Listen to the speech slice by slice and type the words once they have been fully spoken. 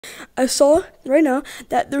I saw right now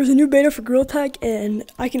that there's a new beta for Gorilla Tag,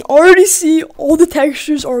 and I can already see all the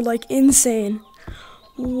textures are like insane.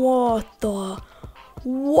 What the?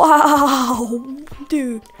 Wow,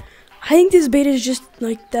 dude. I think this beta is just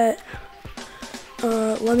like that.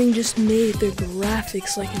 Lemming just made the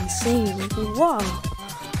graphics like insane. Like, wow.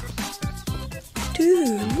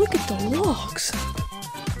 Dude, look at the logs.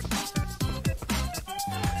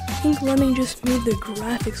 I think Lemming just made the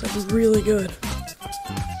graphics like really good.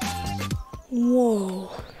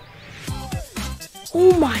 Whoa.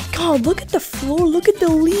 Oh my god, look at the floor, look at the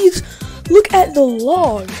leaves, look at the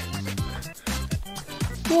log.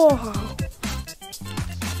 Wow.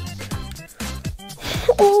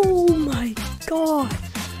 Oh my god.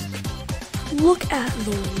 Look at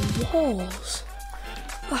the walls.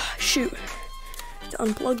 Ah, shoot. To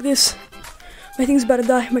unplug this. My thing's about to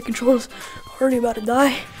die. My controller's already about to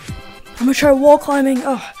die. I'm gonna try wall climbing.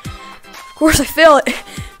 Oh, of course I fail it.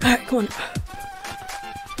 Alright, come on.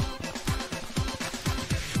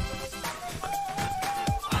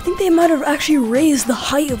 I think they might have actually raised the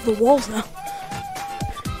height of the walls now.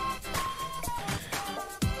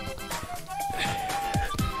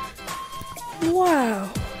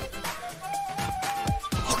 Wow.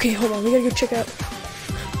 Okay, hold on, we gotta go check out.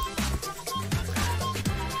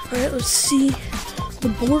 Alright, let's see. The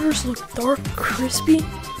borders look dark, crispy.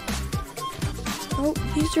 Oh,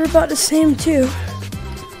 these are about the same too.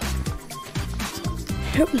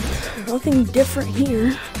 Yep, nothing different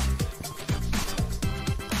here.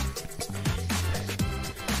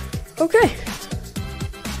 Okay.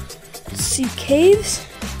 Let's see, caves.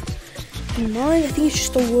 And mine, I think it's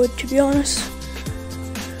just the wood, to be honest.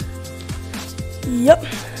 Yep.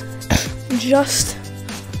 Just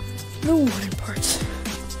the wooden parts.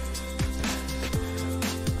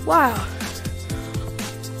 Wow.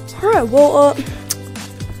 Alright, well,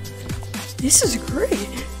 this is great.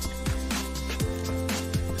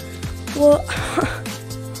 Well,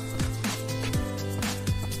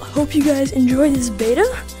 I hope you guys enjoy this beta.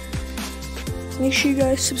 Make sure you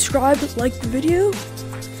guys subscribe, like the video,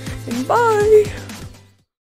 and bye!